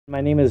My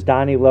name is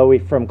Donnie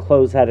Lowy from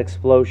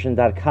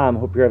Closeoutexplosion.com.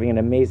 Hope you're having an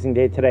amazing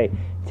day today.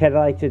 Today I'd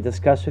like to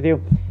discuss with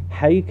you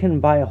how you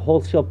can buy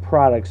wholesale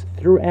products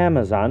through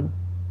Amazon,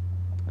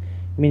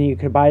 meaning you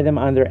could buy them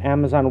on their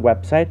Amazon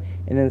website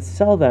and then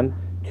sell them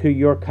to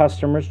your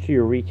customers, to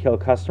your retail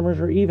customers,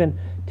 or even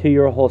to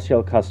your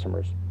wholesale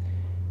customers.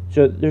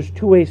 So there's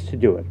two ways to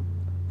do it.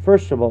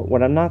 First of all,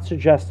 what I'm not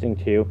suggesting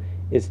to you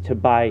is to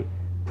buy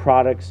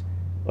products,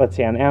 let's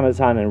say on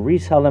Amazon, and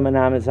resell them on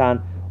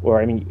Amazon. Or,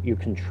 I mean, you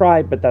can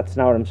try, but that's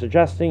not what I'm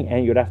suggesting,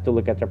 and you'd have to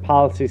look at their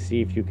policy, see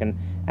if you can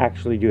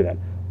actually do that.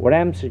 What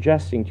I'm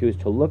suggesting to you is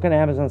to look on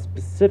Amazon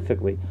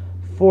specifically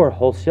for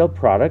wholesale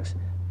products,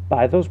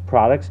 buy those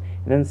products,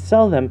 and then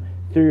sell them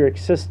through your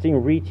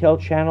existing retail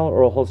channel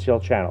or a wholesale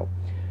channel.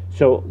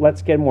 So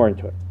let's get more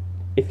into it.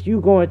 If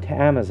you go into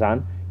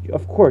Amazon,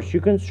 of course,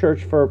 you can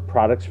search for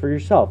products for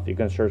yourself. You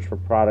can search for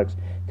products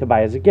to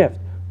buy as a gift,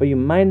 but you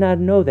might not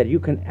know that you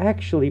can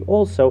actually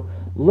also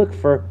look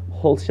for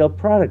wholesale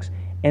products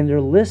and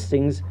their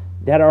listings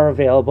that are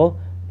available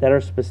that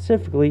are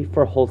specifically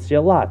for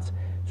wholesale lots.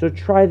 So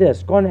try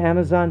this. Go on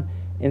Amazon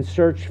and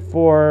search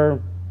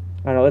for,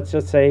 I don't know, let's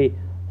just say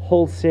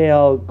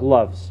wholesale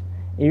gloves.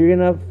 And you're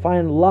going to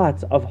find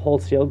lots of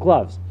wholesale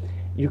gloves.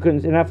 You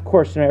can, and of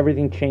course,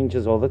 everything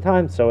changes all the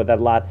time, so that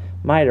lot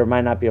might or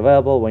might not be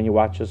available when you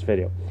watch this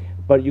video.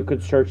 But you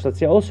could search, let's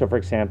say also, for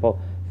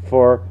example,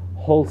 for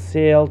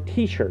wholesale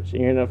t-shirts.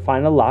 And you're going to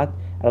find a lot,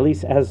 at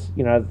least as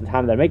you know, at the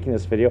time that I'm making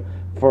this video,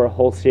 for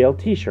wholesale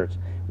t-shirts.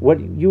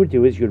 What you would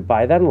do is you'd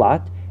buy that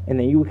lot, and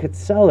then you could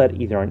sell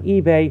it either on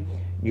eBay,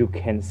 you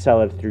can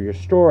sell it through your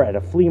store at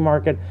a flea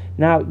market.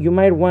 Now you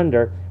might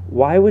wonder,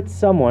 why would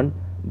someone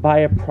buy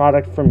a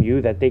product from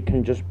you that they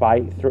can just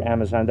buy through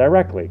Amazon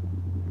directly?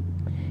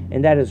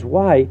 And that is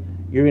why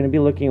you're going to be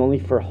looking only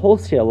for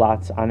wholesale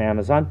lots on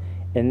Amazon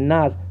and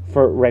not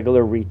for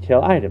regular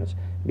retail items,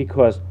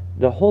 because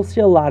the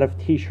wholesale lot of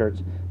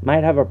t-shirts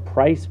might have a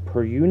price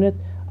per unit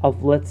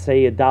of, let's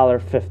say,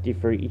 $1.50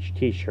 for each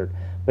t-shirt.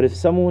 But if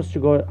someone was to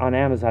go on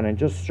Amazon and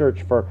just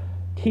search for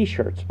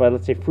t-shirts, but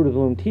let's say Fruit of the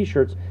Loom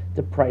t-shirts,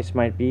 the price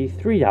might be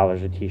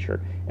 $3 a t-shirt.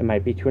 It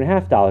might be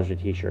 $2.50 a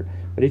t-shirt.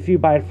 But if you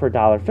buy it for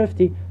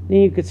 $1.50, then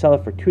you could sell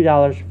it for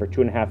 $2, for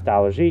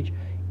 $2.50 each.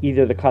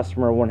 Either the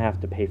customer won't have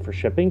to pay for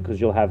shipping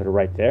because you'll have it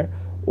right there,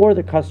 or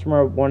the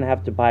customer won't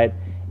have to buy it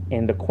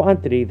in the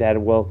quantity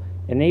that will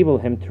enable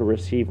him to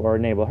receive or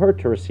enable her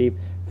to receive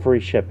free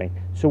shipping.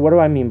 So what do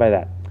I mean by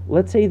that?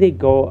 Let's say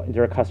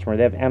they're a customer,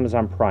 they have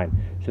Amazon Prime,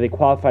 so they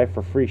qualify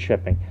for free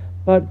shipping.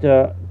 But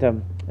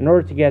in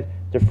order to get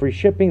the free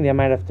shipping, they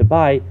might have to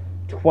buy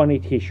 20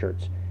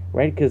 t-shirts,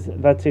 right? Because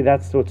let's say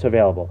that's what's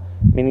available.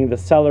 Meaning the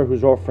seller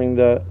who's offering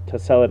to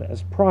sell it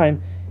as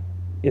Prime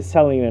is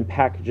selling it in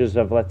packages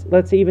of,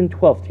 let's say even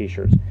 12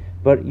 t-shirts.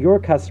 But your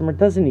customer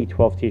doesn't need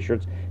 12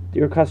 t-shirts.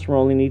 Your customer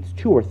only needs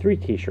 2 or 3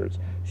 t-shirts.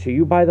 So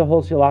you buy the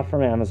wholesale lot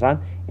from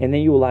Amazon, and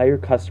then you allow your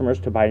customers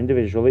to buy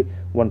individually,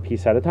 one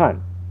piece at a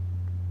time.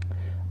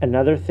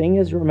 Another thing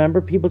is,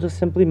 remember, people just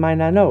simply might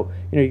not know.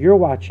 You know, you're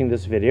watching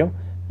this video,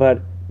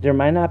 but there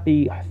might not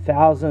be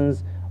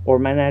thousands or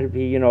might not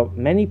be,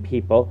 many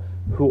people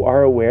who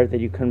are aware that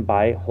you can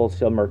buy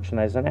wholesale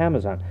merchandise on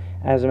Amazon.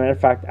 As a matter of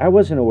fact, I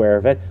wasn't aware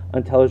of it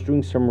until I was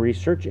doing some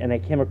research and I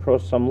came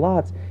across some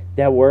lots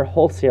that were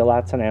wholesale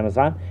lots on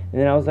Amazon. And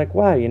then I was like,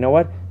 wow, you know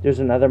what? There's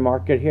another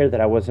market here that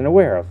I wasn't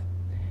aware of.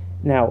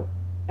 Now,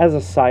 as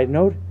a side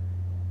note,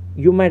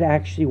 you might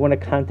actually want to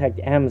contact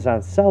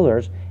Amazon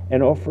sellers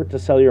and offer to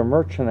sell your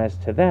merchandise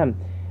to them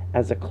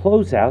as a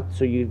closeout,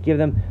 so you give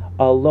them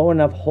a low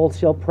enough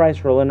wholesale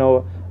price or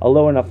a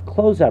low enough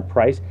closeout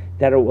price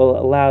that it will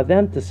allow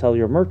them to sell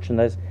your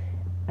merchandise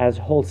as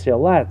wholesale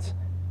lots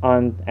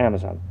on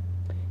Amazon.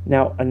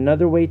 Now,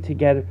 another way to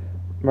get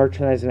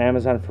merchandise on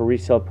Amazon for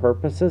resale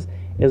purposes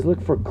is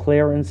look for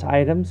clearance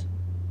items.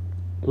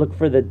 Look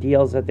for the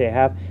deals that they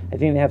have. I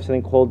think they have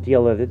something called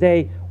deal of the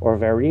day or a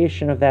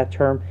variation of that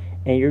term,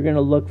 and you're going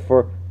to look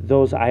for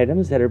those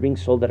items that are being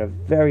sold at a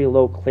very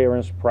low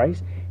clearance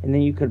price, and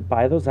then you could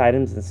buy those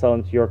items and sell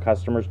them to your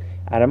customers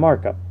at a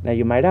markup. Now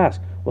you might ask,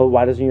 well,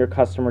 why doesn't your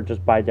customer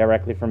just buy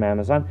directly from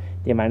Amazon?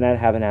 They might not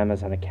have an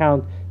Amazon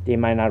account. They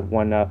might not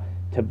want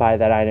to buy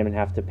that item and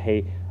have to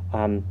pay.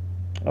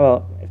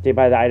 Well, if they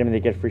buy the item and they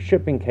get free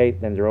shipping,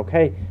 then they're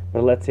okay.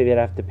 But let's say they'd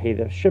have to pay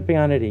the shipping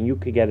on it, and you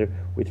could get it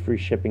with free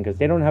shipping because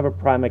they don't have a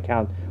Prime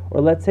account.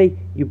 Or let's say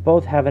you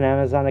both have an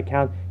Amazon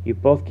account, you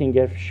both can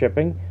get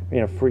shipping,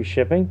 free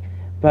shipping,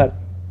 but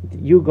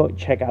you go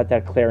check out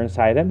that clearance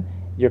item.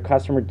 Your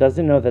customer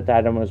doesn't know that the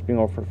item was being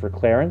offered for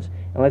clearance,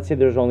 and let's say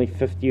there's only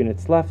 50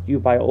 units left. You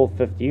buy all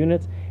 50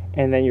 units,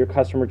 and then your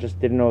customer just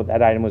didn't know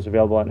that item was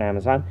available on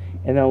Amazon,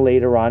 and then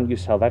later on you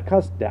sell the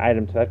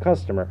item to that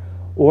customer.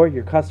 Or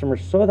your customer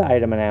saw the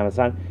item on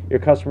Amazon, your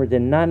customer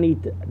did not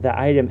need the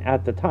item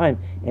at the time,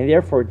 and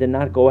therefore did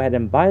not go ahead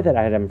and buy that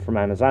item from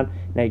Amazon.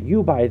 Now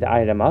you buy the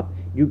item up,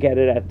 you get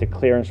it at the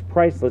clearance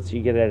price. Let's say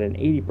you get it at an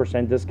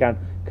 80% discount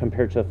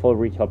compared to the full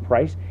retail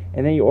price,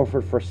 and then you offer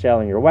it for sale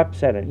on your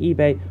website, on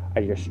eBay,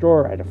 at your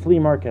store, at a flea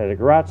market, at a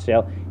garage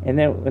sale, and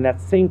then when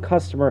that same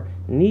customer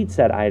needs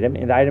that item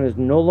and the item is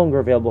no longer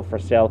available for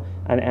sale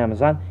on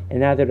Amazon, and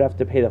now they'd have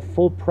to pay the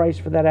full price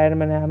for that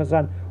item on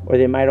Amazon, or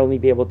they might only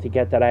be able to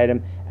get that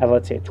item at,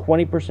 let's say, a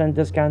 20%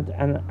 discount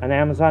on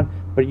Amazon,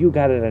 but you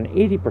got it at an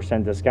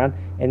 80% discount,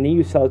 and then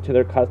you sell it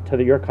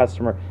to your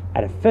customer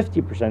at a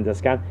 50%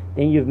 discount,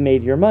 then you've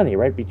made your money,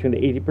 right, between the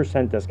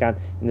 80% discount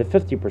and the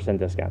 50%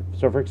 discount.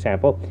 So for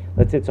example,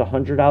 let's say it's a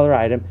 $100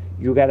 item,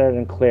 you got it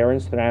on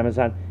clearance through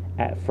Amazon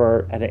at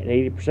an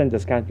 80%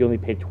 discount, you only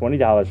paid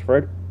 $20 for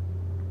it.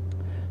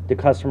 The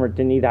customer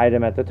didn't need the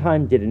item at the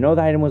time, didn't know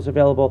the item was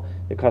available,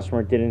 the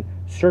customer didn't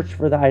search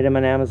for the item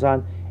on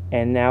Amazon,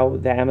 and now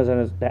the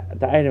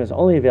item is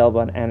only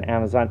available on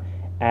Amazon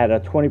at a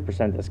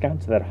 20%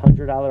 discount. So that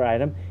 $100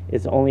 item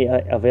is only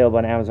available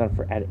on Amazon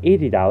at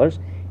 $80.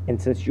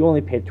 And since you only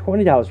paid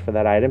 $20 for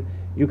that item,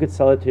 you could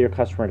sell it to your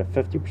customer at a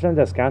 50%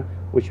 discount,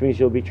 which means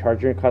you'll be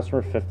charging your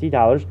customer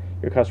 $50.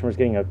 Your customer is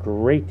getting a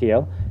great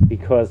deal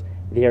because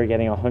they are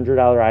getting a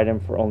 $100 item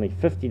for only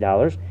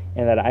 $50,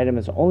 and that item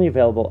is only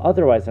available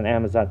otherwise on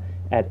Amazon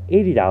at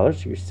 $80.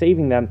 So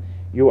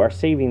you are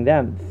saving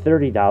them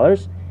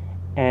 $30.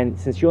 And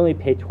since you only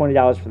paid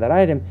 $20 for that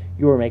item,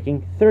 you are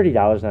making $30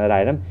 on that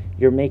item.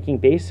 You're making,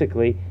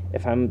 basically,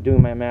 if I'm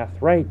doing my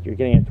math right, you're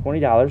getting it at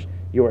 $20,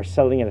 you are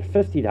selling it at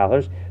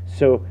 $50.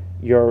 So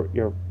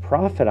your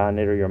profit on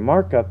it, or your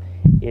markup,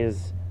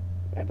 is,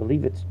 I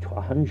believe it's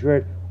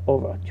 200%,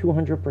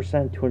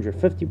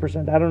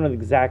 250%. I don't know the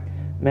exact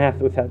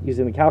math without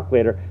using the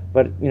calculator,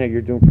 but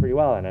you're doing pretty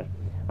well on it.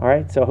 All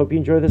right, so I hope you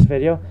enjoyed this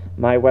video.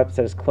 My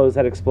website is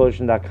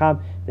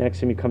closeoutexplosion.com. The next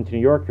time you come to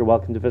New York, you're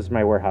welcome to visit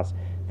my warehouse.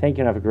 Thank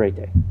you and have a great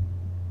day.